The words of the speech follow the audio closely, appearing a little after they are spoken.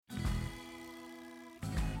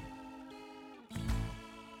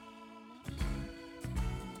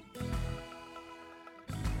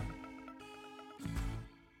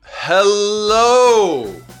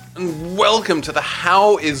Hello, and welcome to the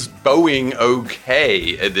How is Boeing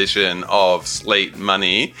OK edition of Slate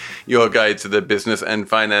Money, your guide to the business and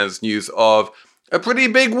finance news of a pretty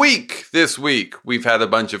big week this week. We've had a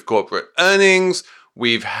bunch of corporate earnings.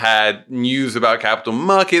 We've had news about capital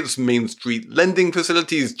markets, Main Street lending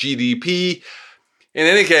facilities, GDP. In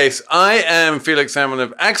any case, I am Felix Salmon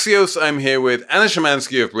of Axios. I'm here with Anna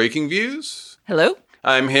Szymanski of Breakingviews. Hello.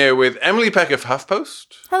 I'm here with Emily Peck of HuffPost.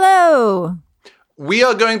 Hello. We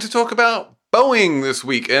are going to talk about Boeing this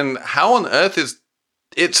week and how on earth is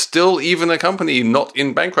it still even a company not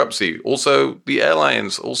in bankruptcy. Also the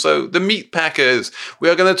airlines, also the meat packers. We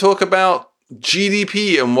are going to talk about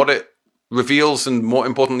GDP and what it reveals and, more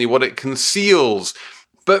importantly, what it conceals.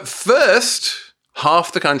 But first,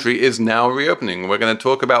 half the country is now reopening. We're going to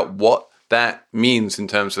talk about what that means in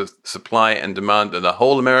terms of supply and demand of the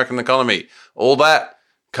whole American economy. All that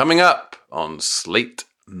coming up on Slate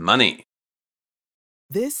Money.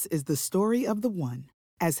 This is the story of the one.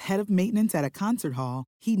 As head of maintenance at a concert hall,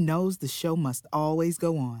 he knows the show must always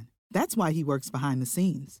go on. That's why he works behind the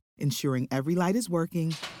scenes, ensuring every light is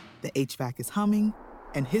working, the HVAC is humming,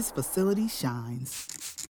 and his facility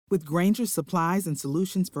shines. With Grainger's supplies and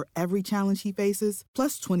solutions for every challenge he faces,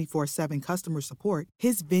 plus 24/7 customer support,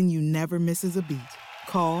 his venue never misses a beat.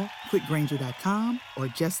 Call quickgrainger.com or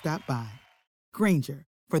just stop by. Grainger,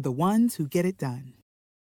 for the ones who get it done.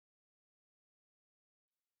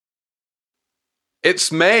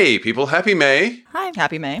 It's May, people. Happy May. Hi.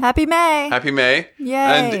 Happy May. Happy May. Happy May. Yay.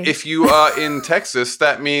 And if you are in Texas,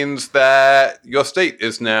 that means that your state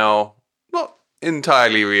is now not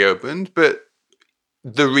entirely reopened, but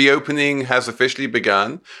the reopening has officially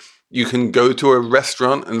begun. You can go to a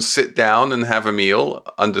restaurant and sit down and have a meal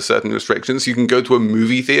under certain restrictions. You can go to a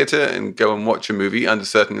movie theater and go and watch a movie under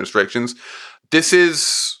certain restrictions. This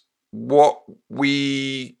is what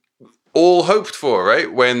we all hoped for,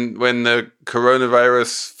 right? When the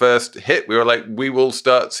coronavirus first hit, we were like, we will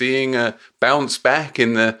start seeing a bounce back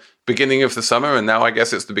in the beginning of the summer. And now I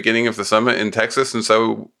guess it's the beginning of the summer in Texas. And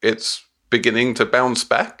so it's beginning to bounce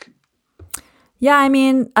back. Yeah, I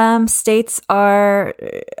mean, states are,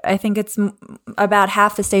 I think it's about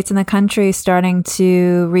half the states in the country starting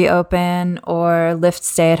to reopen or lift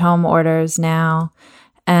stay-at-home orders now.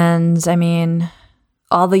 And I mean,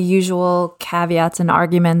 all the usual caveats and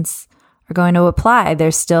arguments are going to apply.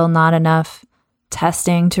 There's still not enough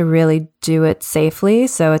testing to really do it safely.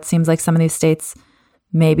 So it seems like some of these states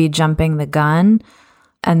may be jumping the gun.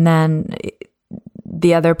 And then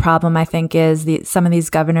the other problem, I think, is some of these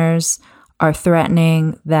governors are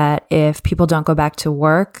threatening that if people don't go back to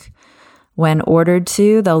work when ordered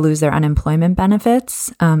to, they'll lose their unemployment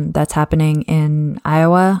benefits. That's happening in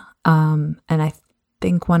Iowa and I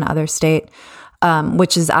think one other state,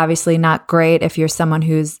 which is obviously not great if you're someone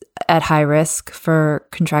who's at high risk for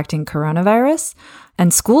contracting coronavirus.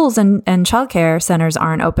 And schools and childcare centers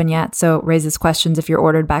aren't open yet, so it raises questions if you're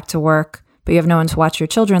ordered back to work, but you have no one to watch your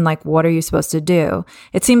children. Like, what are you supposed to do?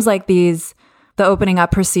 It seems like the opening up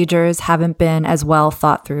procedures haven't been as well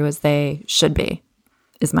thought through as they should be,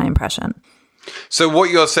 is my impression. So what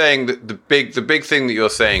you're saying, the big thing that you're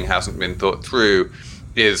saying hasn't been thought through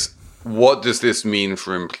is, what does this mean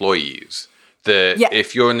for employees?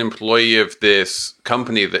 If you're an employee of this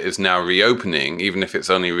company that is now reopening, even if it's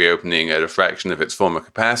only reopening at a fraction of its former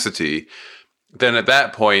capacity, then at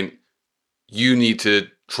that point, you need to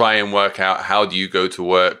try and work out how do you go to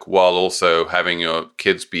work while also having your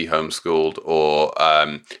kids be homeschooled, or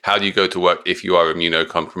how do you go to work if you are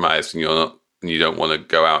immunocompromised and you don't want to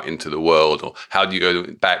go out into the world, or how do you go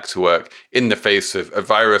back to work in the face of a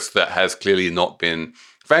virus that has clearly not been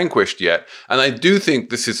vanquished yet. And I do think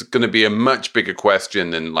this is going to be a much bigger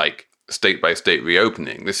question than like state by state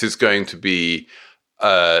reopening. This is going to be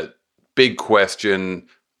a big question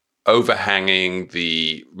overhanging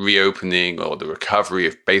the reopening or the recovery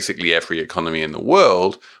of basically every economy in the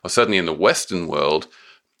world, or certainly in the Western world,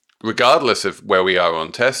 regardless of where we are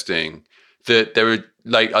on testing, that there are,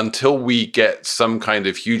 like, until we get some kind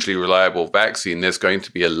of hugely reliable vaccine, there's going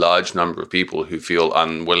to be a large number of people who feel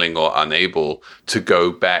unwilling or unable to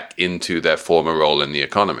go back into their former role in the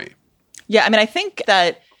economy. Yeah, I mean, I think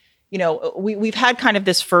that, you know, we've had kind of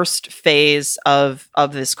this first phase of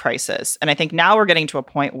this crisis. And I think now we're getting to a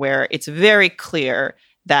point where it's very clear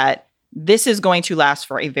that this is going to last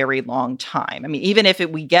for a very long time. I mean, even if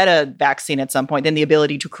we get a vaccine at some point, then the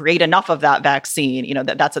ability to create enough of that vaccine, you know,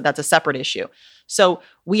 that's a separate issue. So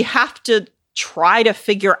we have to try to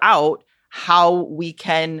figure out how we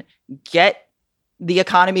can get the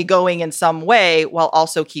economy going in some way while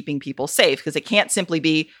also keeping people safe. Because it can't simply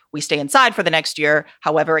be we stay inside for the next year.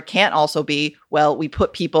 However, it can't also be, well, we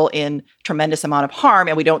put people in tremendous amount of harm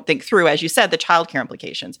and we don't think through, as you said, the childcare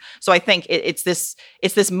implications. So I think it's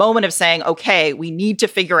this moment of saying, okay, we need to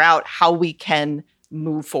figure out how we can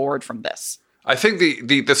move forward from this. I think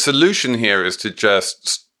the solution here is to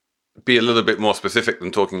just be a little bit more specific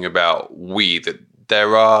than talking about we, that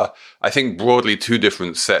there are, I think, broadly two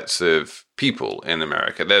different sets of people in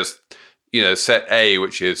America. There's, set A,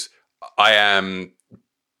 which is I am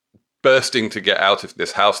bursting to get out of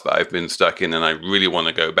this house that I've been stuck in and I really want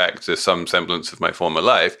to go back to some semblance of my former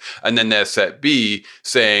life. And then there's set B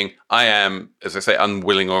saying I am, as I say,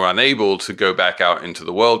 unwilling or unable to go back out into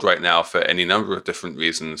the world right now for any number of different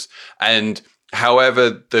reasons. And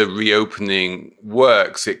however the reopening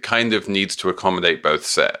works, it kind of needs to accommodate both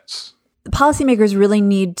sets. Policymakers really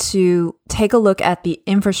need to take a look at the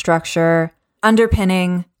infrastructure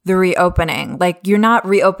underpinning the reopening. Like, you're not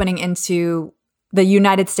reopening into the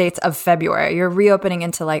United States of February. You're reopening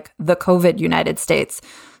into like the COVID United States.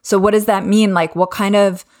 So what does that mean? Like, what kind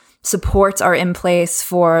of supports are in place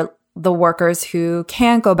for the workers who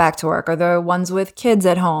can't go back to work, or the ones with kids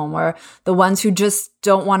at home, or the ones who just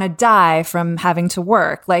don't want to die from having to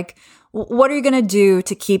work? Like, what are you going to do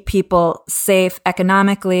to keep people safe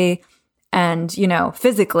economically and,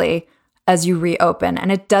 physically as you reopen?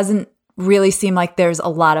 And it doesn't really seem like there's a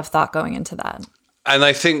lot of thought going into that. And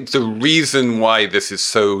I think the reason why this is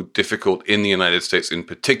so difficult in the United States in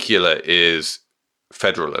particular is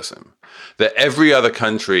federalism. That every other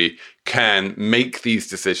country can make these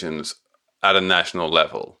decisions at a national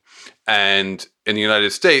level. And in the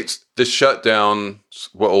United States, the shutdowns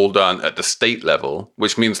were all done at the state level,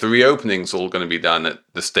 which means the reopening's all going to be done at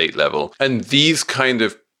the state level. And these kind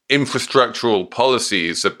of infrastructural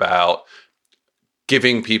policies about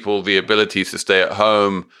giving people the ability to stay at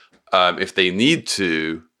home if they need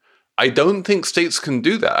to, I don't think states can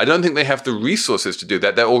do that. I don't think they have the resources to do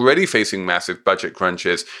that. They're already facing massive budget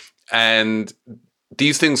crunches, and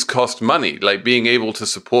these things cost money. Like, being able to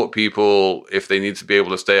support people if they need to be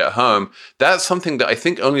able to stay at home, that's something that I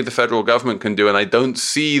think only the federal government can do, and I don't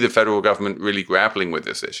see the federal government really grappling with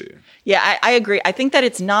this issue. Yeah, I agree. I think that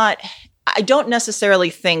I don't necessarily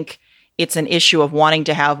think it's an issue of wanting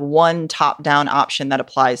to have one top-down option that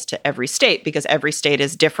applies to every state, because every state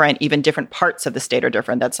is different. Even different parts of the state are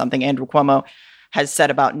different. That's something Andrew Cuomo has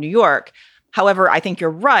said about New York. However, I think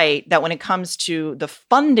you're right that when it comes to the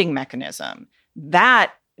funding mechanism,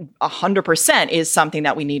 that 100% is something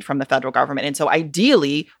that we need from the federal government. And so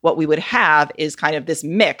ideally, what we would have is kind of this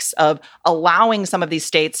mix of allowing some of these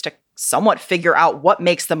states to somewhat figure out what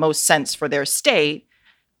makes the most sense for their state,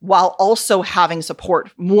 while also having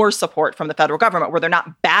more support from the federal government, where they're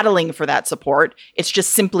not battling for that support. It's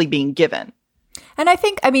just simply being given. And I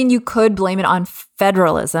think, you could blame it on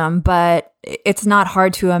federalism, but it's not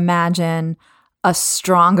hard to imagine a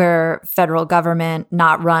stronger federal government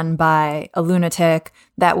not run by a lunatic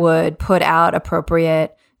that would put out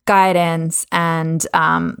appropriate guidance and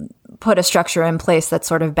put a structure in place that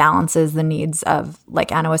sort of balances the needs of,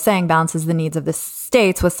 like Anna was saying, balances the needs of the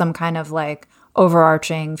states with some kind of like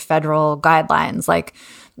overarching federal guidelines. Like,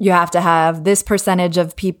 you have to have this percentage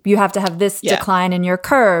of people, you have to have this decline in your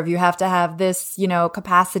curve, you have to have this,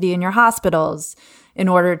 capacity in your hospitals in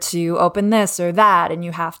order to open this or that, and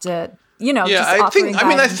you have to,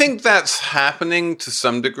 I think that's happening to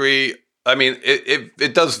some degree. I mean,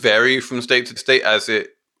 it does vary from state to state, as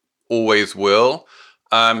it always will.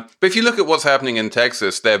 But if you look at what's happening in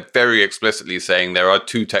Texas, they're very explicitly saying there are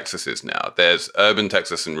two Texases now. There's urban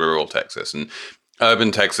Texas and rural Texas. And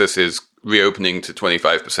urban Texas is reopening to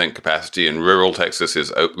 25% capacity and rural Texas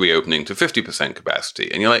is reopening to 50%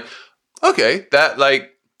 capacity. And you're like, okay,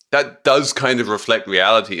 that does kind of reflect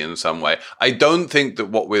reality in some way. I don't think that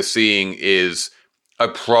what we're seeing is a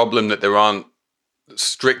problem that there aren't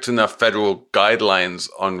strict enough federal guidelines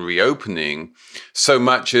on reopening, so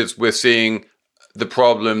much as we're seeing the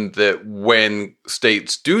problem that when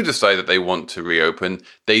states do decide that they want to reopen,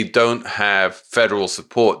 they don't have federal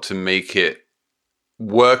support to make it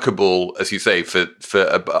workable, as you say, for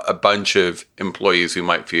a bunch of employees who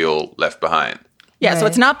might feel left behind. Yeah, right. So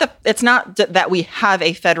it's not that we have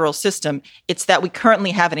a federal system. It's that we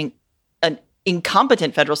currently have an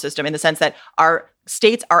incompetent federal system, in the sense that our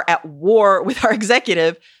states are at war with our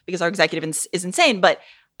executive because our executive is insane. But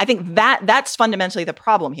I think that's fundamentally the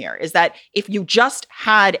problem here, is that if you just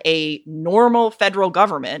had a normal federal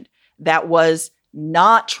government that was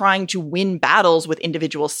not trying to win battles with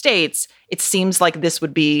individual states, it seems like this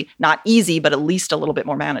would be not easy, but at least a little bit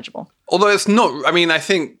more manageable. Although it's not, I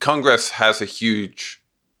think Congress has a huge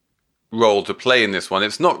role to play in this one.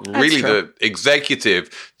 It's not really the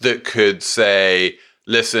executive that could say,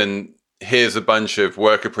 listen, here's a bunch of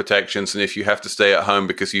worker protections, and if you have to stay at home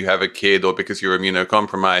because you have a kid or because you're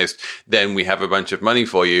immunocompromised, then we have a bunch of money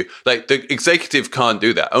for you. Like, the executive can't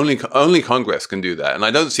do that. Only Congress can do that. And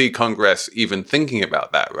I don't see Congress even thinking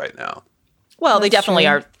about that right now. Well, they definitely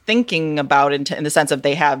are thinking about it in the sense of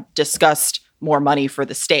they have discussed more money for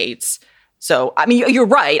the states. So, I mean, you're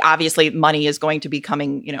right. Obviously, money is going to be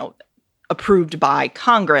coming, approved by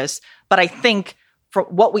Congress. But I think for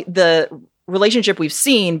the relationship we've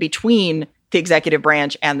seen between the executive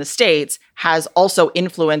branch and the states has also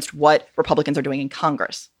influenced what Republicans are doing in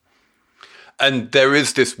Congress. And there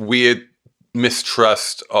is this weird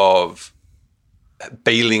mistrust of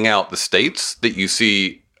bailing out the states that you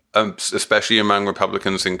see, especially among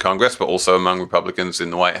Republicans in Congress, but also among Republicans in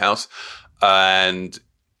the White House. And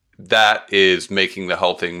that is making the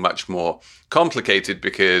whole thing much more complicated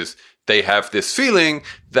because they have this feeling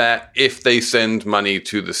that if they send money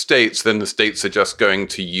to the states, then the states are just going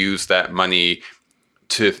to use that money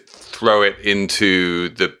to throw it into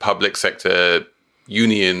the public sector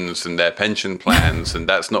unions and their pension plans. And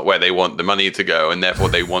that's not where they want the money to go. And therefore,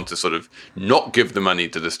 they want to sort of not give the money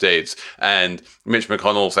to the states. And Mitch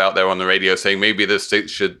McConnell's out there on the radio saying maybe the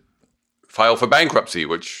states should file for bankruptcy,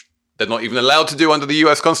 which they're not even allowed to do under the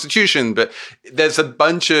US Constitution. But there's a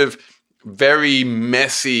bunch of very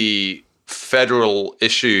messy federal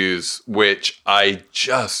issues, which I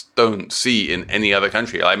just don't see in any other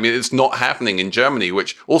country. I mean, it's not happening in Germany,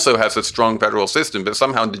 which also has a strong federal system, but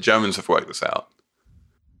somehow the Germans have worked this out.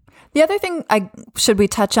 The other thing should we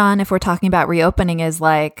touch on if we're talking about reopening is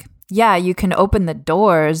like, yeah, you can open the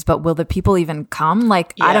doors, but will the people even come?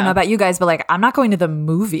 Like, I don't know about you guys, but like, I'm not going to the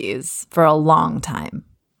movies for a long time.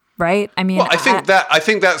 Right. I mean, well, I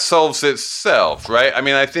think that solves itself. Right. I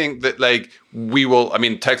mean, I think that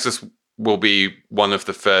Texas will be one of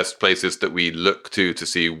the first places that we look to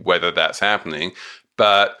see whether that's happening.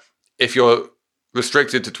 But if you're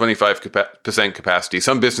restricted to 25% capacity,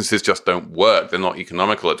 some businesses just don't work. They're not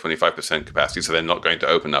economical at 25% capacity, so they're not going to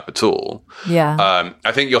open up at all. Yeah.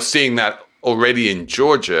 I think you're seeing that already in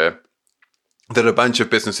Georgia, that a bunch of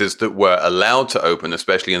businesses that were allowed to open,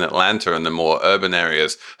 especially in Atlanta and the more urban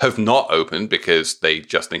areas, have not opened because they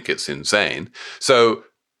just think it's insane. So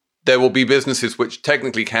there will be businesses which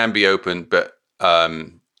technically can be open, but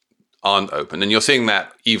aren't open. And you're seeing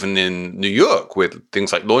that even in New York with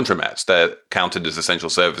things like laundromats. They're counted as essential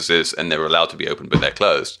services and they're allowed to be open, but they're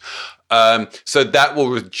closed. So that will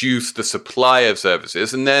reduce the supply of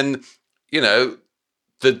services. And then,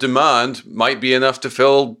 the demand might be enough to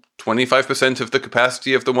fill 25% of the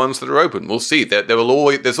capacity of the ones that are open. We'll see.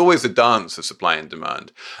 There's always a dance of supply and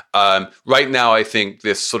demand. Right now, I think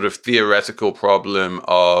this sort of theoretical problem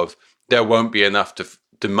of there won't be enough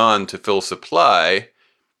demand to fill supply,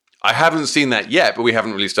 I haven't seen that yet, but we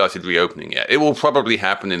haven't really started reopening yet. It will probably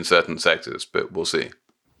happen in certain sectors, but we'll see.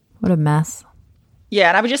 What a mess. Yeah,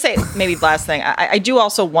 and I would just say, maybe last thing, I do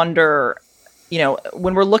also wonder,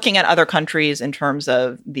 when we're looking at other countries in terms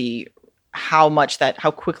of how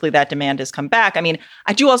quickly that demand has come back. I mean,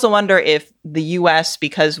 I do also wonder if the US,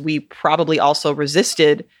 because we probably also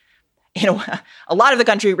resisted, a lot of the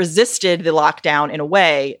country resisted the lockdown in a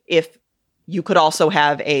way, if you could also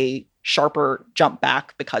have a sharper jump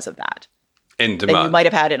back because of that. In demand. Than you might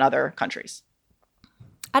have had in other countries.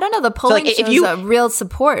 I don't know. The polling shows a real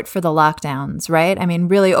support for the lockdowns, right? I mean,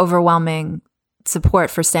 really overwhelming support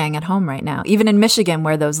for staying at home right now, even in Michigan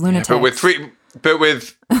where those lunatics. Yeah, but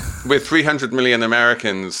with 300 million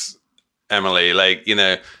Americans, Emily,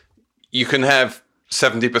 you can have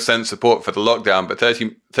 70% support for the lockdown, but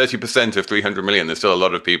 30% of 300 million, there's still a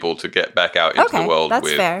lot of people to get back out into the world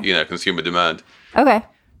with, fair. Consumer demand. Okay.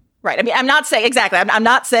 Right. I mean, I'm not saying exactly. I'm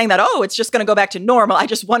not saying that, it's just going to go back to normal. I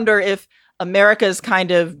just wonder if America's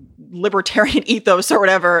kind of libertarian ethos or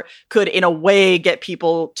whatever could, in a way, get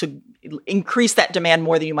people to increase that demand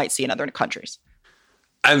more than you might see in other countries.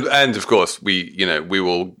 And of course, we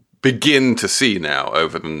will begin to see now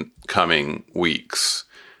over the coming weeks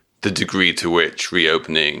the degree to which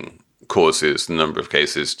reopening causes the number of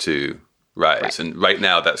cases to rise. Right. And right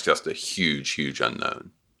now, that's just a huge, huge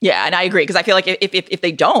unknown. Yeah, and I agree, because I feel like if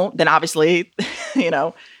they don't, then obviously,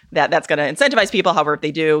 that's going to incentivize people. However, if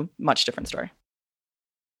they do, much different story.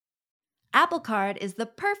 Apple Card is the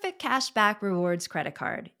perfect cashback rewards credit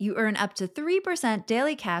card. You earn up to 3%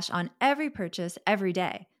 daily cash on every purchase every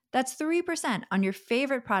day. That's 3% on your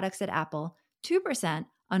favorite products at Apple, 2%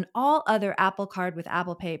 on all other Apple Card with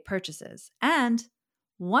Apple Pay purchases, and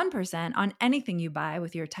 1% on anything you buy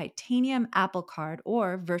with your titanium Apple Card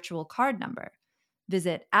or virtual card number.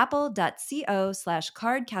 Visit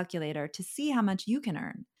apple.co/card calculator to see how much you can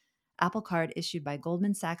earn. Apple Card issued by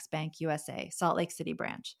Goldman Sachs Bank USA, Salt Lake City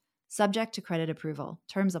branch. Subject to credit approval.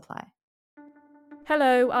 Terms apply.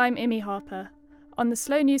 Hello, I'm Imi Harper. On the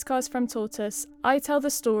Slow Newscast from Tortoise, I tell the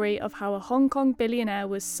story of how a Hong Kong billionaire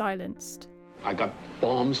was silenced. I got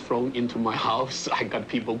bombs thrown into my house. I got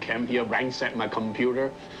people came here, ransacked my computer.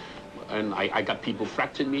 And I got people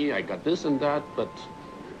threatening me. I got this and that, but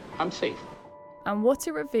I'm safe. And what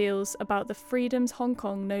it reveals about the freedoms Hong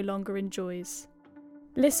Kong no longer enjoys.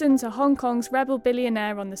 Listen to Hong Kong's rebel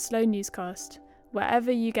billionaire on the Slow Newscast,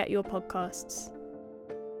 wherever you get your podcasts.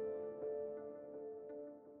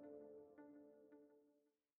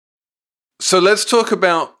 So let's talk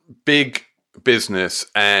about big business,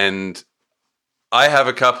 and I have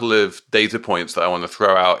a couple of data points that I want to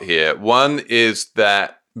throw out here. One is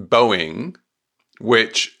that Boeing,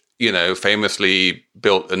 which, you know, famously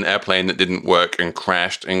built an airplane that didn't work and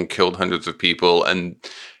crashed and killed hundreds of people and,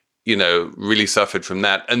 you know, really suffered from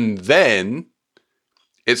that. And then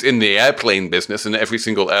it's in the airplane business, and every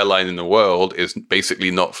single airline in the world is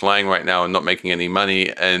basically not flying right now and not making any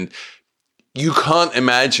money. And you can't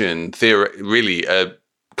imagine really a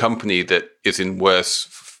company that is in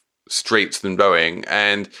worse straits than Boeing.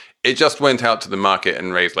 And it just went out to the market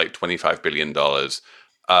and raised like $25 billion.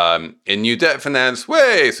 In new debt finance, so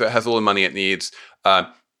it has all the money it needs.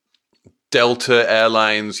 Delta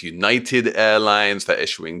Airlines, United Airlines, they're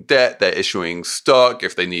issuing debt, they're issuing stock.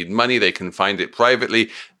 If they need money, they can find it privately.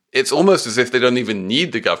 It's almost as if they don't even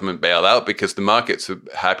need the government bailout because the markets are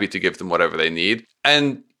happy to give them whatever they need.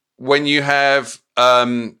 And when you have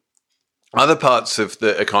other parts of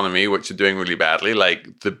the economy which are doing really badly,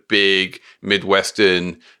 like the big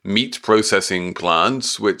Midwestern meat processing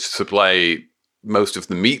plants, which supply most of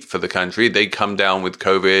the meat for the country, they come down with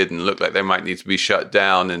COVID and look like they might need to be shut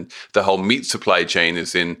down, and the whole meat supply chain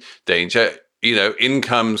is in danger. You know, in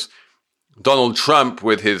comes Donald Trump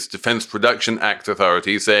with his Defense Production Act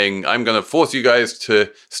authority saying, I'm going to force you guys to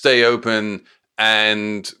stay open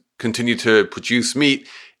and continue to produce meat.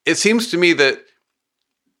 It seems to me that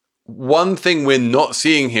one thing we're not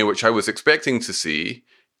seeing here, which I was expecting to see,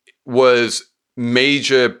 was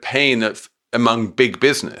major pain among big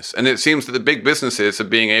business. And it seems that the big businesses are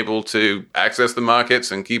being able to access the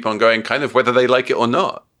markets and keep on going, kind of whether they like it or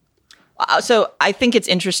not. So I think it's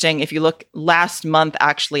interesting. If you look, last month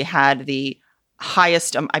actually had the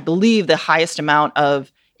highest, I believe the highest amount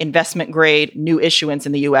of investment grade new issuance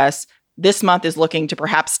in the US. This month is looking to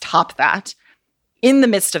perhaps top that in the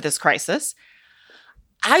midst of this crisis.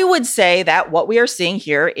 I would say that what we are seeing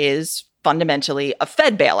here is fundamentally a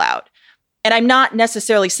Fed bailout. And I'm not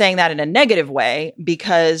necessarily saying that in a negative way,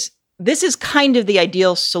 because this is kind of the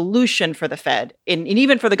ideal solution for the Fed, and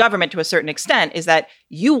even for the government to a certain extent, is that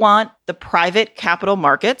you want the private capital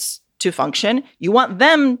markets to function. You want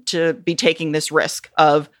them to be taking this risk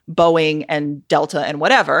of Boeing and Delta and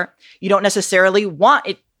whatever. You don't necessarily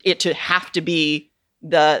want it to have to be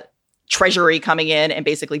the Treasury coming in and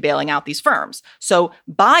basically bailing out these firms. So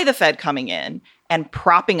by the Fed coming in and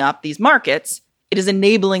propping up these markets, it is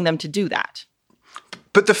enabling them to do that.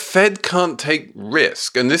 But the Fed can't take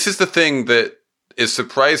risk. And this is the thing that is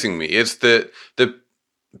surprising me, is that the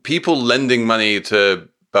people lending money to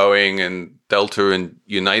Boeing and Delta and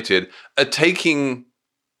United are taking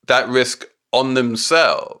that risk on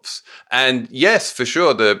themselves. And yes, for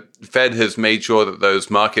sure, the Fed has made sure that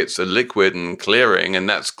those markets are liquid and clearing, and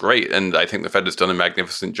that's great. And I think the Fed has done a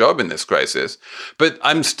magnificent job in this crisis. But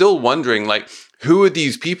I'm still wondering, like, who are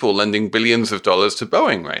these people lending billions of dollars to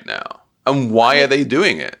Boeing right now? And why are they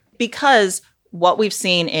doing it? Because what we've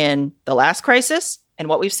seen in the last crisis and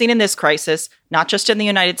what we've seen in this crisis, not just in the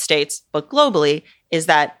United States, but globally, is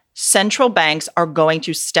that central banks are going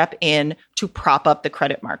to step in to prop up the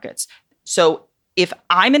credit markets. So if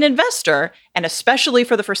I'm an investor, and especially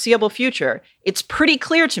for the foreseeable future, it's pretty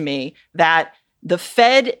clear to me that the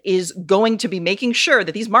Fed is going to be making sure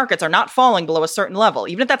that these markets are not falling below a certain level.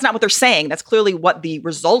 Even if that's not what they're saying, that's clearly what the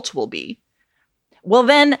result will be. Well,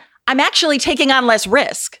 then I'm actually taking on less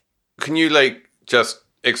risk. Can you just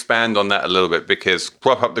expand on that a little bit? Because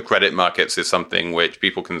prop up the credit markets is something which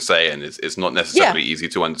people can say and is not necessarily easy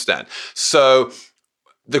to understand. So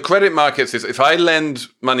the credit markets is, if I lend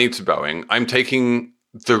money to Boeing, I'm taking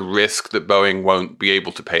the risk that Boeing won't be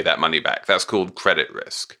able to pay that money back. That's called credit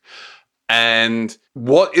risk. And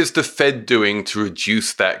what is the Fed doing to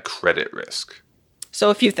reduce that credit risk? So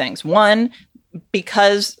a few things. One,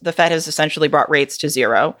 because the Fed has essentially brought rates to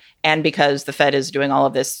zero, and because the Fed is doing all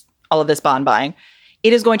of this bond buying,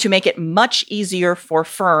 it is going to make it much easier for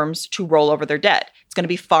firms to roll over their debt. It's going to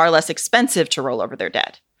be far less expensive to roll over their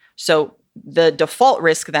debt. So the default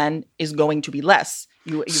risk then is going to be less.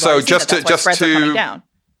 So just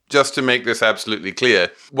to make this absolutely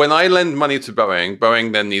clear, when I lend money to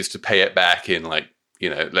Boeing then needs to pay it back in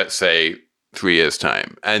let's say 3 years'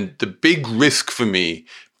 time. And the big risk for me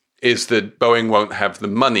is that Boeing won't have the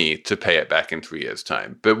money to pay it back in 3 years'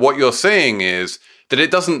 time. But what you're saying is that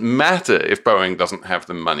it doesn't matter if Boeing doesn't have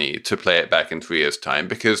the money to pay it back in 3 years' time,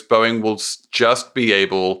 because Boeing will just be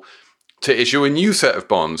able to issue a new set of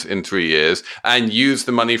bonds in 3 years and use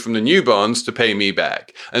the money from the new bonds to pay me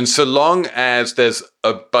back. And so long as there's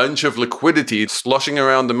a bunch of liquidity sloshing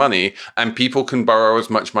around the money and people can borrow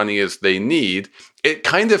as much money as they need, it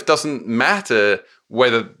kind of doesn't matter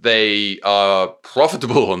whether they are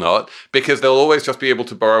profitable or not, because they'll always just be able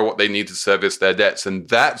to borrow what they need to service their debts. And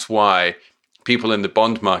that's why people in the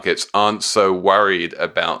bond markets aren't so worried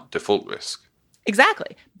about default risk.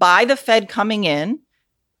 Exactly. By the Fed coming in,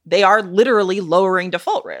 they are literally lowering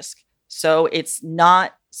default risk. So it's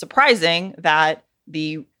not surprising that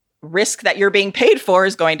the risk that you're being paid for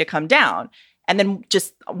is going to come down. And then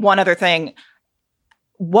just one other thing,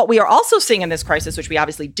 what we are also seeing in this crisis, which we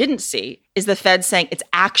obviously didn't see, is the Fed saying it's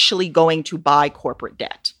actually going to buy corporate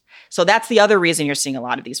debt. So that's the other reason you're seeing a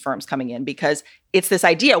lot of these firms coming in, because it's this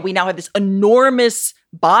idea. We now have this enormous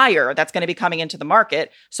buyer that's going to be coming into the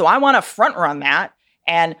market. So I want to front run that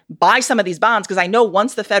and buy some of these bonds, because I know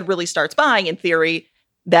once the Fed really starts buying, in theory,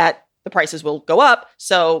 that the prices will go up.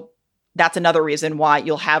 So that's another reason why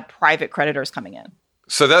you'll have private creditors coming in.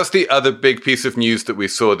 So that's the other big piece of news that we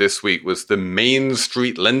saw this week, was the Main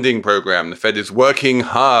Street Lending Program. The Fed is working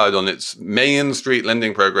hard on its Main Street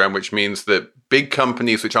Lending Program, which means that big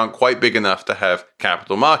companies which aren't quite big enough to have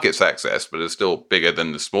capital markets access, but are still bigger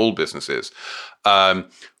than the small businesses,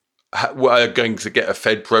 are going to get a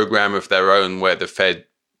Fed program of their own, where the Fed,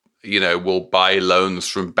 will buy loans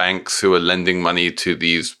from banks who are lending money to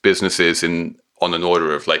these businesses on an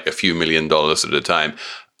order of like a few $1 million at a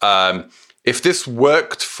time. If this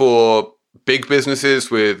worked for big businesses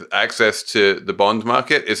with access to the bond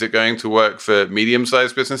market, is it going to work for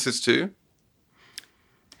medium-sized businesses too?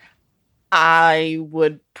 I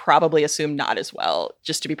would probably assume not as well,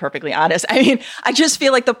 just to be perfectly honest. I mean, I just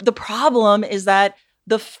feel like the problem is that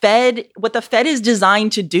what the Fed is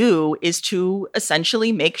designed to do is to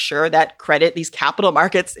essentially make sure that these capital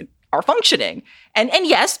markets are functioning. And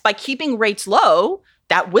yes, by keeping rates low,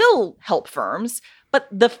 that will help firms. But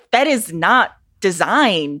the Fed is not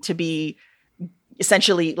designed to be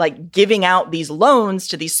essentially like giving out these loans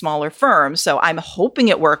to these smaller firms. So I'm hoping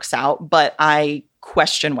it works out, but I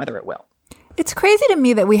question whether it will. It's crazy to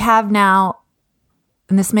me that we have now,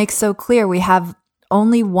 and this makes so clear, we have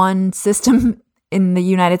only one system in the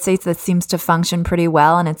United States that seems to function pretty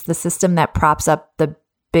well, and it's the system that props up the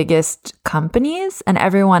biggest companies, and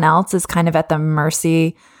everyone else is kind of at the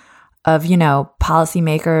mercy of,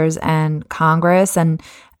 policymakers and Congress, and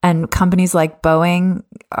companies like Boeing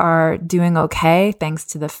are doing okay thanks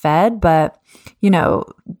to the Fed, but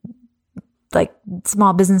like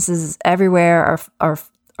small businesses everywhere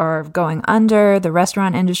are going under. The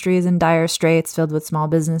restaurant industry is in dire straits, filled with small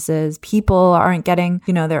businesses. People aren't getting,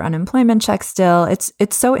 their unemployment checks still.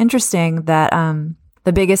 It's so interesting that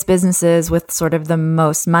the biggest businesses with sort of the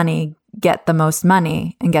most money get the most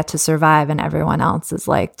money and get to survive, and everyone else is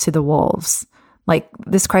like to the wolves. Like,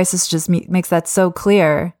 this crisis just makes that so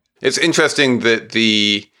clear. It's interesting that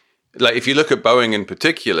if you look at Boeing in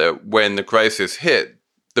particular, when the crisis hit,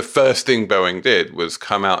 the first thing Boeing did was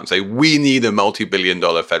come out and say, we need a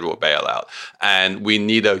multi-billion-dollar federal bailout, and we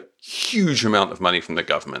need a huge amount of money from the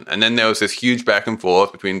government. And then there was this huge back and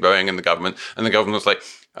forth between Boeing and the government was like,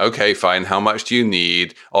 okay, fine, how much do you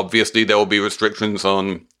need? Obviously, there will be restrictions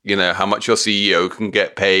on, how much your CEO can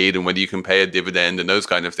get paid and whether you can pay a dividend and those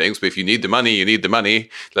kind of things. But if you need the money, you need the money.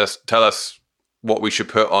 Let's tell us what we should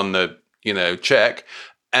put on the, check.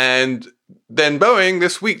 And then Boeing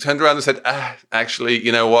this week turned around and said, actually,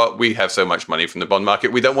 you know what? We have so much money from the bond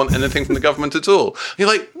market. We don't want anything from the government at all. And you're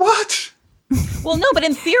like, what? Well, no, but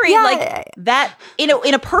in theory, like that, in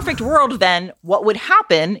a perfect world, then what would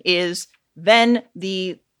happen is then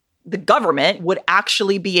the government would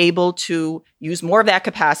actually be able to use more of that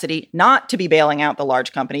capacity, not to be bailing out the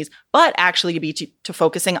large companies, but actually to be to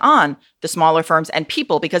focusing on the smaller firms and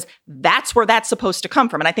people, because that's where that's supposed to come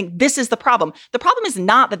from. And I think this is the problem. The problem is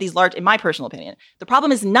not that these large, in my personal opinion, the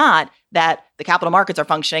problem is not that the capital markets are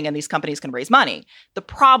functioning and these companies can raise money. The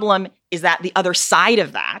problem is that the other side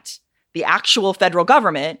of that, the actual federal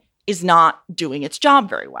government, is not doing its job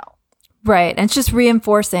very well. Right. And it's just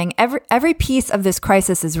reinforcing every piece of this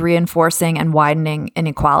crisis is reinforcing and widening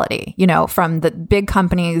inequality, from the big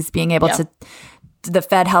companies being able to the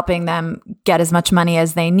Fed helping them get as much money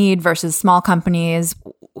as they need versus small companies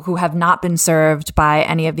who have not been served by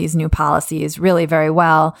any of these new policies really very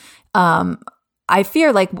well. I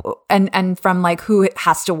fear like, and from like who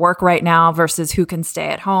has to work right now versus who can stay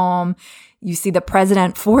at home. You see the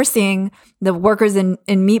president forcing the workers in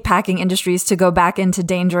meatpacking industries to go back into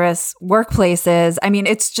dangerous workplaces. I mean,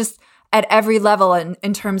 it's just at every level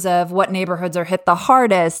in terms of what neighborhoods are hit the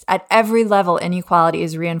hardest. At every level, inequality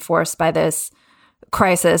is reinforced by this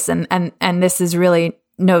crisis. And this is really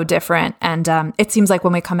no different. And it seems like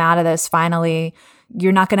when we come out of this, finally,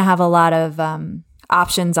 you're not going to have a lot of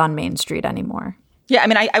options on Main Street anymore. Yeah, I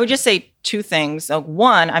mean, I would just say two things.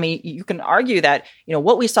 One, I mean, you can argue that,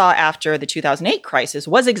 what we saw after the 2008 crisis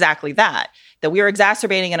was exactly that we are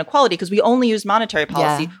exacerbating inequality because we only use monetary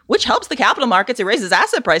policy, which helps the capital markets. It raises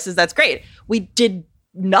asset prices. That's great. We did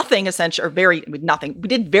nothing essentially, We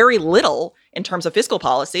did very little in terms of fiscal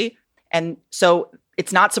policy. And so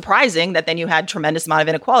it's not surprising that then you had tremendous amount of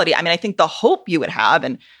inequality. I mean, I think the hope you would have,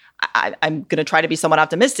 and I'm going to try to be somewhat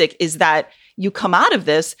optimistic, is that you come out of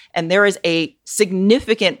this and there is a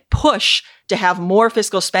significant push to have more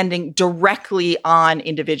fiscal spending directly on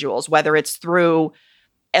individuals, whether it's through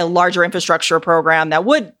a larger infrastructure program that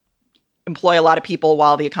would employ a lot of people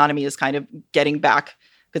while the economy is kind of getting back,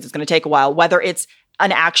 because it's going to take a while, whether it's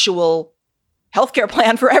an actual healthcare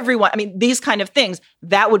plan for everyone. I mean, these kind of things,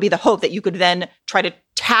 that would be the hope, that you could then try to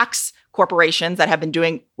tax corporations that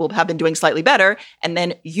will have been doing slightly better, and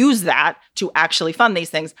then use that to actually fund these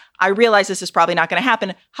things. I realize this is probably not going to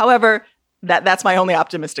happen. However, that's my only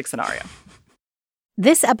optimistic scenario.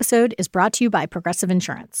 This episode is brought to you by Progressive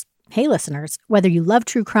Insurance. Hey, listeners, whether you love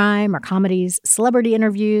true crime or comedies, celebrity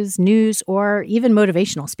interviews, news, or even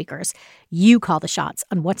motivational speakers, you call the shots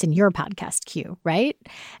on what's in your podcast queue, right?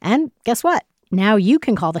 And guess what? Now you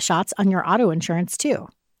can call the shots on your auto insurance, too.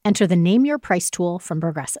 Enter the Name Your Price tool from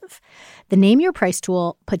Progressive. The Name Your Price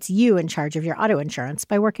tool puts you in charge of your auto insurance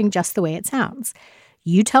by working just the way it sounds.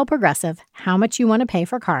 You tell Progressive how much you want to pay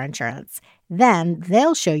for car insurance. Then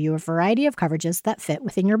they'll show you a variety of coverages that fit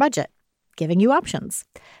within your budget, giving you options.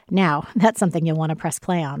 Now, that's something you'll want to press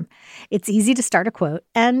play on. It's easy to start a quote,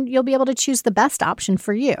 and you'll be able to choose the best option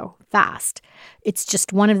for you fast. It's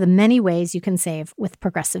just one of the many ways you can save with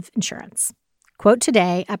Progressive Insurance. Quote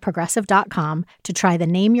today at Progressive.com to try the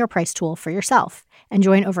Name Your Price tool for yourself and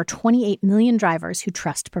join over 28 million drivers who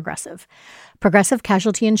trust Progressive. Progressive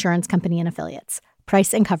Casualty Insurance Company and Affiliates.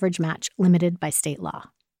 Price and coverage match limited by state law.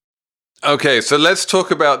 Okay, so let's talk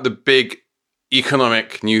about the big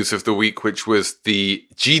economic news of the week, which was the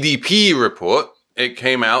GDP report. It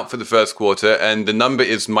came out for the first quarter, and the number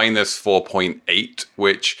is minus 4.8,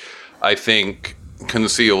 which I think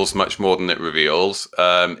conceals much more than it reveals.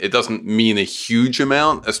 It doesn't mean a huge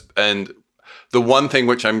amount. And the one thing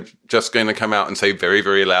which I'm just going to come out and say very,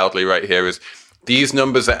 very loudly right here is these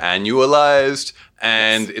numbers are annualized.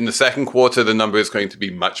 And in the second quarter, the number is going to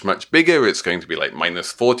be much, much bigger. It's going to be like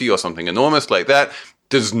minus 40 or something enormous like that.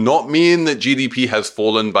 Does not mean that GDP has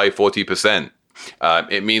fallen by 40%.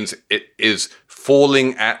 It means it is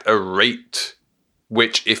falling at a rate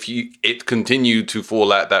which, if it continued to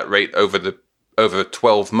fall at that rate over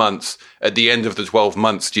 12 months, at the end of the 12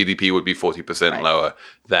 months, GDP would be 40% lower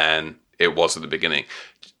than it was at the beginning.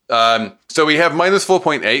 So we have minus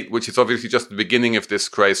 4.8, which is obviously just the beginning of this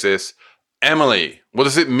crisis. Emily, what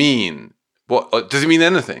does it mean? What does it mean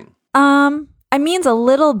anything? It means a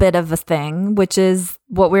little bit of a thing, which is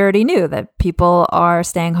what we already knew, that people are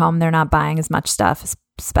staying home. They're not buying as much stuff,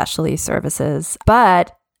 especially services.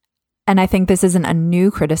 But, and I think this isn't a new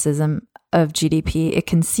criticism of GDP, it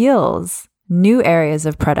conceals new areas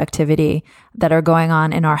of productivity that are going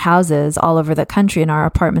on in our houses all over the country, in our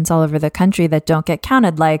apartments all over the country that don't get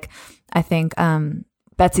counted. Like, I think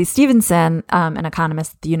Betsy Stevenson, an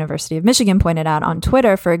economist at the University of Michigan, pointed out on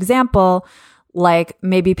Twitter, for example, like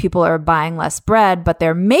maybe people are buying less bread, but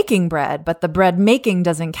they're making bread, but the bread making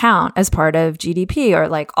doesn't count as part of GDP. Or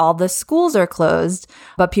like all the schools are closed,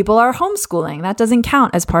 but people are homeschooling. That doesn't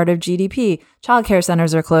count as part of GDP. Childcare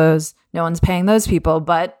centers are closed. No one's paying those people,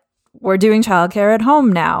 but we're doing childcare at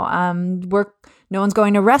home now. No one's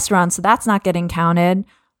going to restaurants, so that's not getting counted.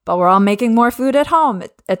 But we're all making more food at home,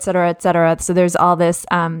 et cetera, et cetera. So there's all this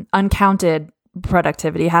uncounted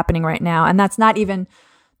productivity happening right now, and that's not even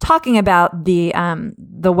talking about the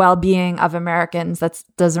well-being of Americans. That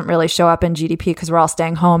doesn't really show up in GDP because we're all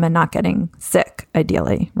staying home and not getting sick,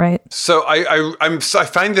 ideally, right? So I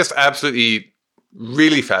find this absolutely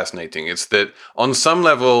really fascinating. It's that on some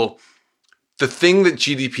level, the thing that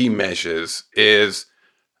GDP measures is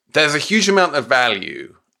there's a huge amount of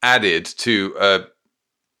value added to a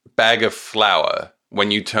bag of flour when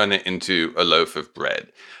you turn it into a loaf of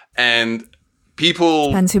bread. And people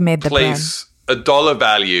depends who made the place a dollar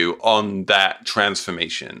value on that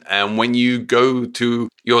transformation. And when you go to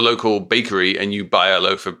your local bakery and you buy a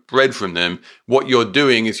loaf of bread from them, what you're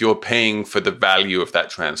doing is you're paying for the value of that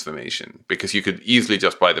transformation, because you could easily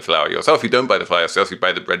just buy the flour yourself. You don't buy the flour yourself, you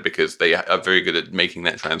buy the bread because they are very good at making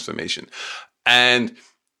that transformation. And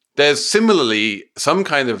there's similarly some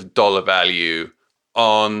kind of dollar value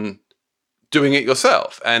on doing it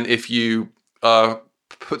yourself. And if you are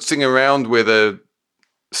putzing around with a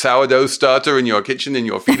sourdough starter in your kitchen and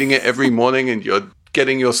you're feeding it every morning and you're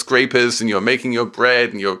getting your scrapers and you're making your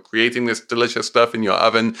bread and you're creating this delicious stuff in your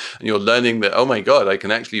oven and you're learning that, oh my God, I can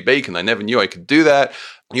actually bake and I never knew I could do that.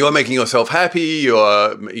 You're making yourself happy.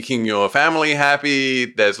 You're making your family happy.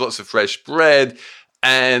 There's lots of fresh bread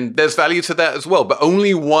and there's value to that as well. But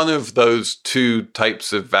only one of those two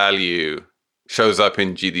types of value shows up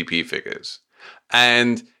in GDP figures.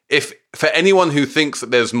 And if for anyone who thinks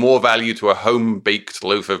that there's more value to a home-baked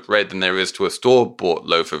loaf of bread than there is to a store-bought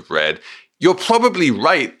loaf of bread, you're probably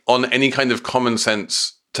right on any kind of common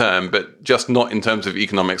sense term, but just not in terms of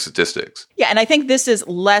economic statistics. Yeah, and I think this is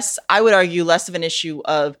less, I would argue, less of an issue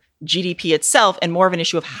of GDP itself and more of an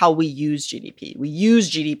issue of how we use GDP. We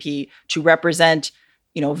use GDP to represent,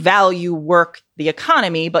 value, work, the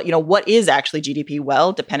economy, but, what is actually GDP?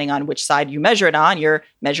 Well, depending on which side you measure it on, you're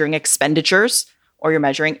measuring expenditures or you're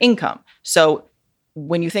measuring income. So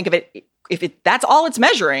when you think of it, if that's all it's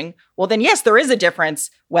measuring, well, then yes, there is a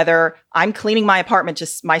difference whether I'm cleaning my apartment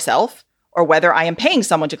just myself or whether I am paying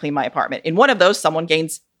someone to clean my apartment. In one of those, someone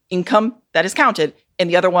gains income that is counted. In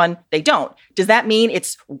the other one, they don't. Does that mean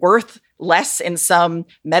it's worth less in some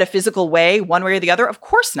metaphysical way, one way or the other? Of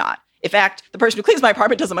course not. In fact, the person who cleans my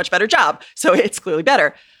apartment does a much better job, so it's clearly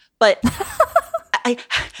better. But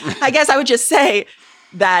I guess I would just say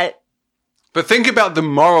that. But think about the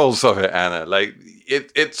morals of it, Anna. Like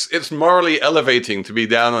it's morally elevating to be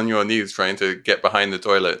down on your knees trying to get behind the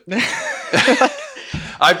toilet.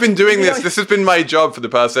 I've been doing this. This has been my job for the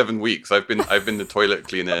past 7 weeks. I've been the toilet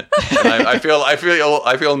cleaner, and I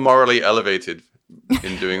feel morally elevated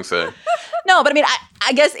in doing so. No, but I mean,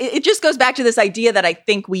 I guess it just goes back to this idea that I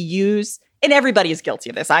think we use, and everybody is guilty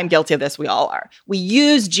of this. I'm guilty of this. We all are. We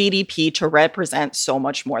use GDP to represent so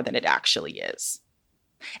much more than it actually is,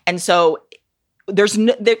 and so.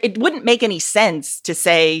 It wouldn't make any sense to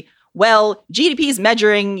say, well, GDP is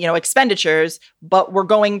measuring, expenditures, but we're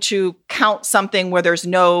going to count something where there's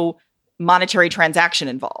no monetary transaction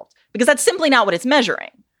involved, because that's simply not what it's measuring.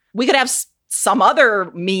 We could have some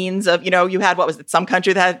other means of, you had, what was it, some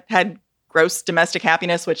country that had gross domestic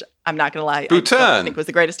happiness, which I'm not going to lie, Bhutan. I think was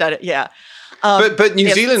the greatest at it. Yeah. But New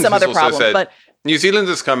Zealand some has other also problem, said, but New Zealand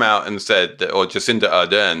has come out and said that, or Jacinda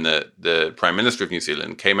Ardern, the Prime Minister of New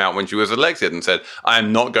Zealand, came out when she was elected and said,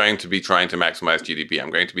 I'm not going to be trying to maximize GDP. I'm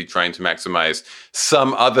going to be trying to maximize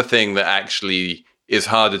some other thing that actually is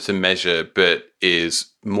harder to measure, but is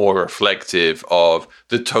more reflective of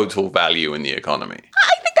the total value in the economy.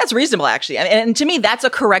 I think that's reasonable, actually. And to me, that's a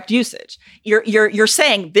correct usage. You're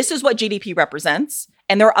saying this is what GDP represents.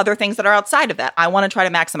 And there are other things that are outside of that. I want to try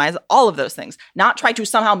to maximize all of those things, not try to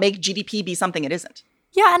somehow make GDP be something it isn't.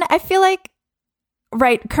 Yeah, and I feel like,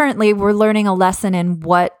 currently we're learning a lesson in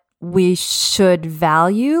what we should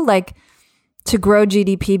value, like to grow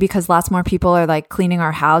GDP because lots more people are like cleaning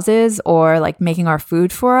our houses or like making our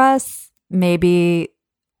food for us. Maybe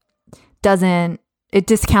it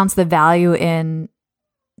discounts the value in,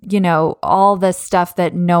 all the stuff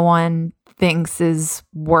that no one thinks is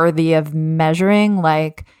worthy of measuring,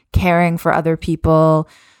 like caring for other people,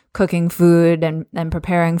 cooking food and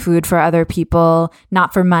preparing food for other people,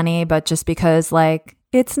 not for money, but just because like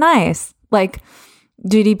it's nice. Like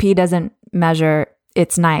GDP doesn't measure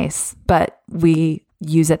it's nice, but we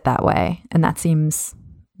use it that way. And that seems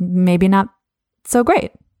maybe not so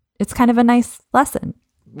great. It's kind of a nice lesson.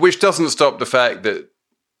 Which doesn't stop the fact that,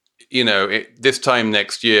 this time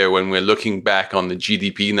next year when we're looking back on the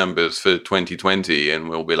GDP numbers for 2020 and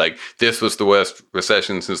we'll be like, this was the worst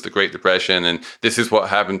recession since the Great Depression and this is what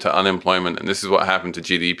happened to unemployment and this is what happened to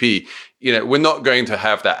GDP. We're not going to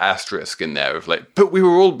have that asterisk in there of like, but we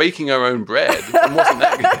were all baking our own bread. And wasn't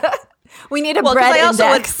that good? We need a bread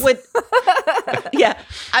index.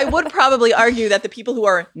 I would probably argue that the people who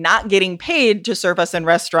are not getting paid to serve us in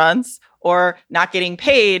restaurants or not getting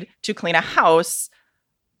paid to clean a house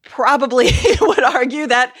probably would argue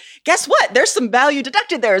that, guess what? There's some value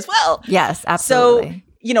deducted there as well. Yes, absolutely.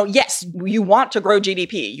 So, yes, you want to grow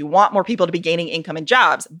GDP. You want more people to be gaining income and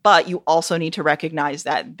jobs, but you also need to recognize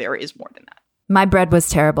that there is more than that. My bread was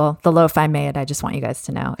terrible. The loaf I made, I just want you guys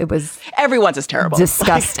to know. It was everyone's is terrible.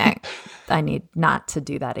 Disgusting. I need not to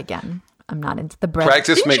do that again. I'm not into the bread.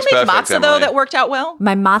 Practice makes perfect, matzah, though, that worked out well?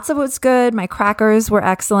 My matzah was good. My crackers were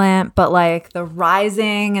excellent. But like the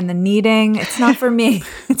rising and the kneading, it's not for me.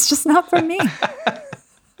 It's just not for me.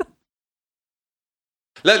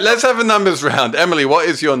 Let's have a numbers round. Emily, what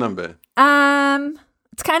is your number?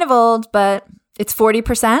 It's kind of old, but it's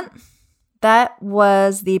 40%. That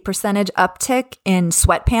was the percentage uptick in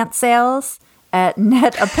sweatpants sales at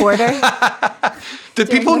Net-a-Porter. Did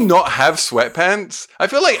people not have sweatpants? I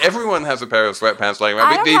feel like everyone has a pair of sweatpants lying around.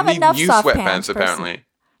 I don't have they enough need new soft sweatpants, pants, apparently.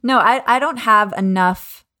 No, I don't have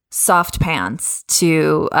enough soft pants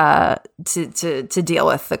to deal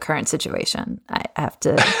with the current situation. I have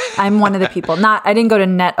to. I'm one of the people. I didn't go to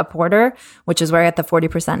Net-a-Porter, which is where I got the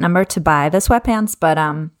 40% number to buy the sweatpants. But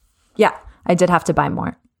yeah, I did have to buy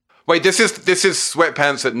more. Wait, this is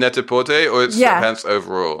sweatpants at Net-a-Porter, or it's sweatpants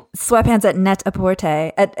overall? Sweatpants at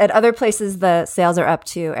Net-a-Porter. At other places, the sales are up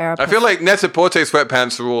too. I feel like Net-a-Porter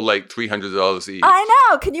sweatpants are all like $300 each. I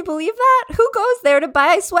know. Can you believe that? Who goes there to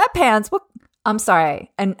buy sweatpants? What? I'm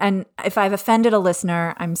sorry. And if I've offended a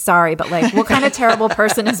listener, I'm sorry. But like, what kind of terrible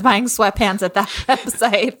person is buying sweatpants at that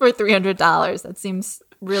website for $300? That seems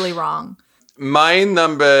really wrong. My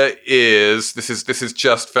number is, this is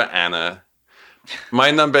just for Anna. My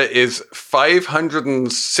number is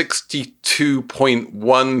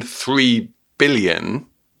 562.13 billion,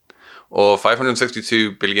 or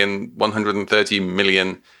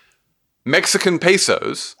 562,130,000,000 Mexican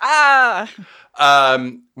pesos.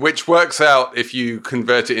 Which works out, if you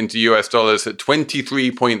convert it into US dollars, at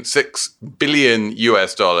 $23.6 billion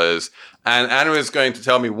US dollars. And Anna is going to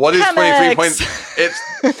tell me what is Pemex. It's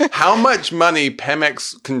how much money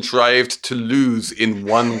Pemex contrived to lose in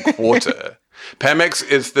one quarter. Pemex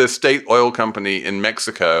is the state oil company in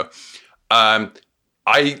Mexico. I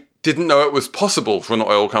didn't know it was possible for an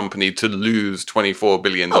oil company to lose $24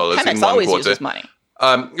 billion in one Pemex quarter. always uses money.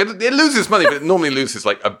 It loses money, but it normally loses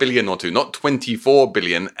like $1 billion or $2 billion, not $24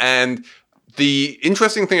 billion. And the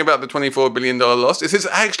interesting thing about the $24 billion loss is it's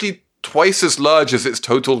actually twice as large as its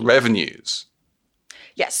total revenues.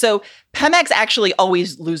 Yes. So Pemex actually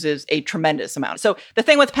always loses a tremendous amount. So the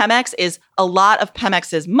thing with Pemex is a lot of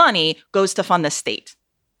Pemex's money goes to fund the state.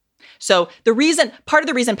 So part of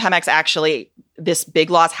the reason Pemex actually, this big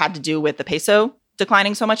loss had to do with the peso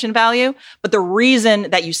declining so much in value. But the reason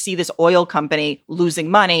that you see this oil company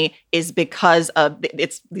losing money is because of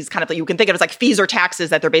it's these kind of, you can think of it as like fees or taxes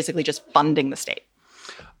that they're basically just funding the state.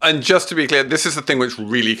 And just to be clear, this is the thing which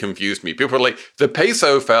really confused me. People were like, the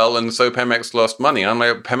peso fell and so Pemex lost money. I'm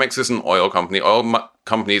like, Pemex is an oil company. Oil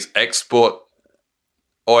companies export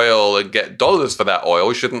oil and get dollars for that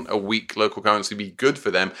oil. Shouldn't a weak local currency be good for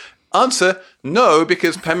them? Answer, no,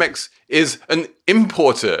 because Pemex is an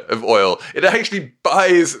importer of oil. It actually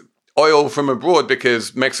buys oil from abroad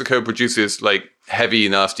because Mexico produces like heavy,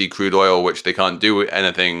 nasty crude oil, which they can't do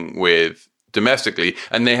anything with domestically,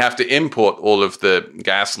 and they have to import all of the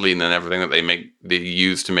gasoline and everything that they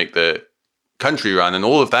use to make the country run, and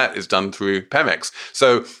all of that is done through Pemex.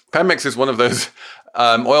 So Pemex is one of those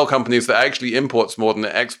oil companies that actually imports more than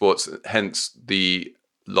it exports, hence the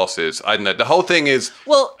losses. I don't know. The whole thing is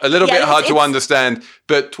a little bit hard to understand,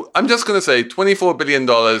 but I'm just going to say $24 billion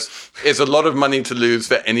is a lot of money to lose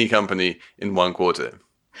for any company in one quarter.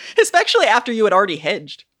 Especially after you had already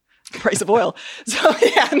hedged the price of oil. So,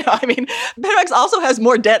 yeah, no, I mean, Pemex also has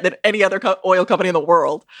more debt than any other oil company in the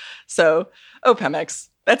world. So, Pemex,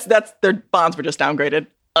 that's their bonds were just downgraded,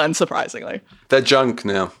 unsurprisingly. They're junk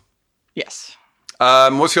now. Yes.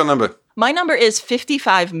 What's your number? My number is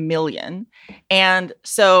 55 million. And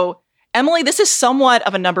so, Emily, this is somewhat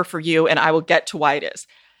of a number for you, and I will get to why it is.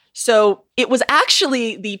 So it was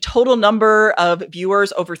actually the total number of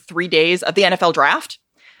viewers over 3 days of the NFL draft,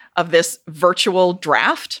 of this virtual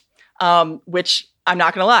draft, which I'm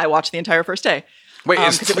not going to lie, I watched the entire first day. Wait,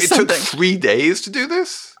 it took 3 days to do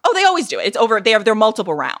this? Oh, they always do it. It's over. There are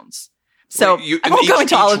multiple rounds. So I won't go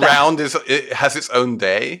into all of that. Each round it has its own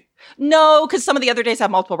day? No, because some of the other days have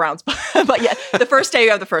multiple rounds. But yeah, the first day you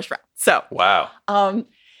have the first round. So wow.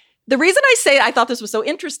 The reason I say I thought this was so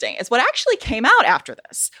interesting is what actually came out after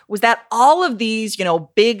this was that all of these,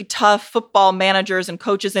 big, tough football managers and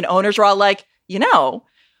coaches and owners were all like,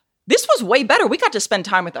 this was way better. We got to spend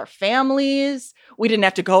time with our families. We didn't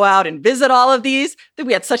have to go out and visit all of these. That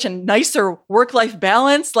we had such a nicer work-life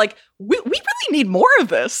balance. Like, we really need more of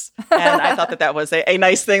this. And I thought that was a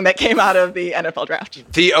nice thing that came out of the NFL draft.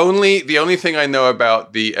 The only thing I know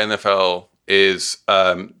about the NFL is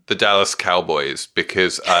the Dallas Cowboys,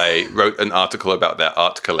 because I wrote an article about their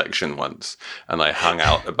art collection once, and I hung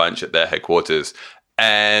out a bunch at their headquarters.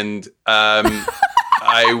 And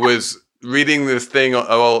I was reading this thing.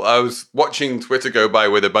 Well, I was watching Twitter go by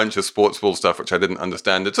with a bunch of sports ball stuff, which I didn't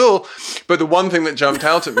understand at all. But the one thing that jumped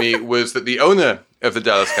out at me was that the owner of the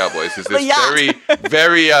Dallas Cowboys is this very,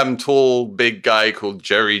 very tall, big guy called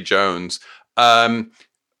Jerry Jones.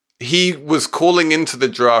 He was calling into the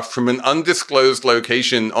draft from an undisclosed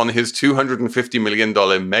location on his $250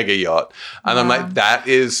 million mega yacht. And I'm like,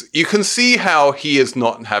 you can see how he is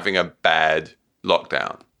not having a bad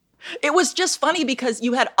lockdown. It was just funny because they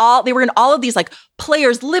were in all of these like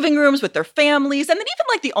players' living rooms with their families. And then even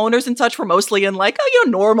like the owners and such were mostly in like,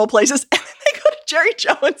 normal places. And then they go to Jerry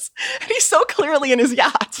Jones and he's so clearly in his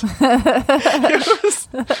yacht.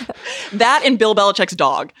 That and Bill Belichick's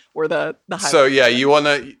dog were the highlights. So yeah, you want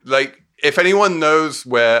to like, if anyone knows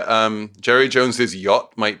where Jerry Jones's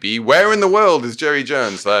yacht might be, where in the world is Jerry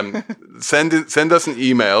Jones? Send us an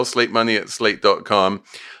email, slatemoney@slate.com.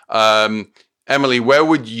 Emily, where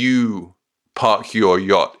would you park your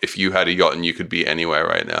yacht if you had a yacht and you could be anywhere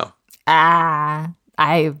right now?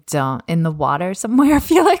 I don't. In the water somewhere,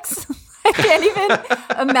 Felix. I can't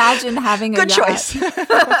even imagine having a yacht. Good choice.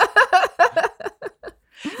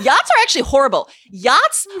 Yachts are actually horrible.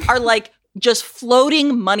 Yachts are like just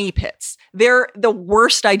floating money pits. They're the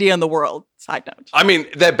worst idea in the world. Side note. I mean,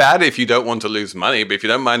 they're bad if you don't want to lose money, but if you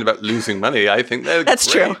don't mind about losing money, I think they're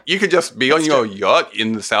That's great. True. You could just be on your yacht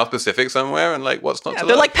in the South Pacific somewhere and like, what's not to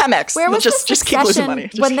they're like? Like Pemex. Where was just keep losing money.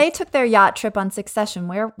 When they took their yacht trip on Succession,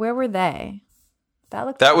 where were they?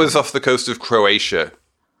 That was off the coast of Croatia.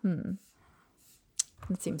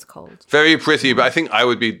 It seems cold. Very pretty, but I think I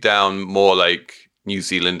would be down more like New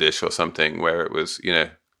Zealandish or something where it was,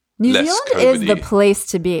 New Zealand is the place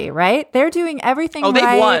to be, right? They're doing everything right.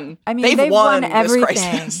 They've won. I mean, they've won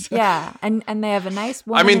everything. This yeah, and they have a nice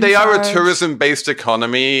woman. I mean, they are a tourism-based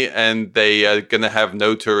economy, and they are going to have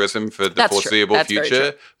no tourism for the foreseeable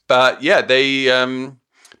future. But yeah, they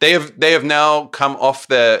have now come off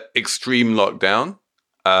their extreme lockdown.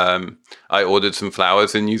 I ordered some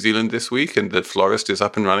flowers in New Zealand this week, and the florist is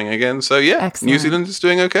up and running again. So yeah, excellent. New Zealand is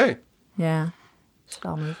doing okay. Yeah, should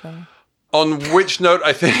all move there. On which note,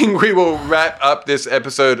 I think we will wrap up this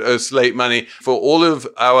episode of Slate Money. For all of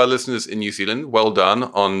our listeners in New Zealand, well done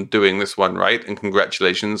on doing this one right. And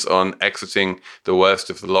congratulations on exiting the worst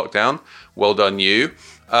of the lockdown. Well done, you.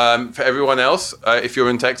 For everyone else, if you're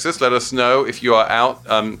in Texas, let us know if you are out,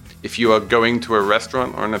 if you are going to a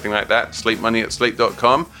restaurant or anything like that.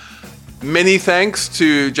 slatemoney@slate.com. Many thanks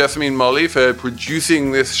to Jessamine Molly for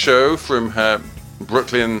producing this show from her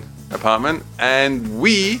Brooklyn apartment. And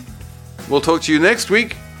we'll talk to you next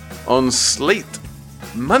week on Slate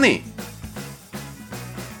Money.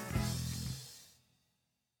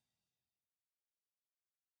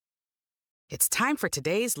 It's time for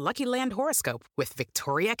today's Lucky Land horoscope with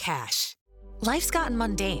Victoria Cash. Life's gotten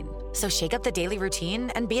mundane, so shake up the daily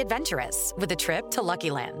routine and be adventurous with a trip to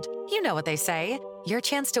Lucky Land. You know what they say. Your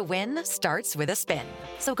chance to win starts with a spin.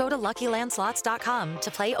 So go to LuckyLandSlots.com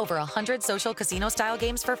to play over 100 social casino-style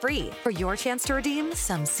games for free for your chance to redeem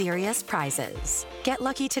some serious prizes. Get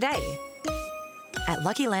lucky today at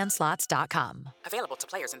LuckyLandSlots.com. Available to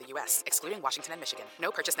players in the U.S., excluding Washington and Michigan.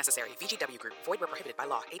 No purchase necessary. VGW Group. Void where prohibited by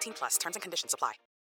law. 18+. Terms and conditions apply.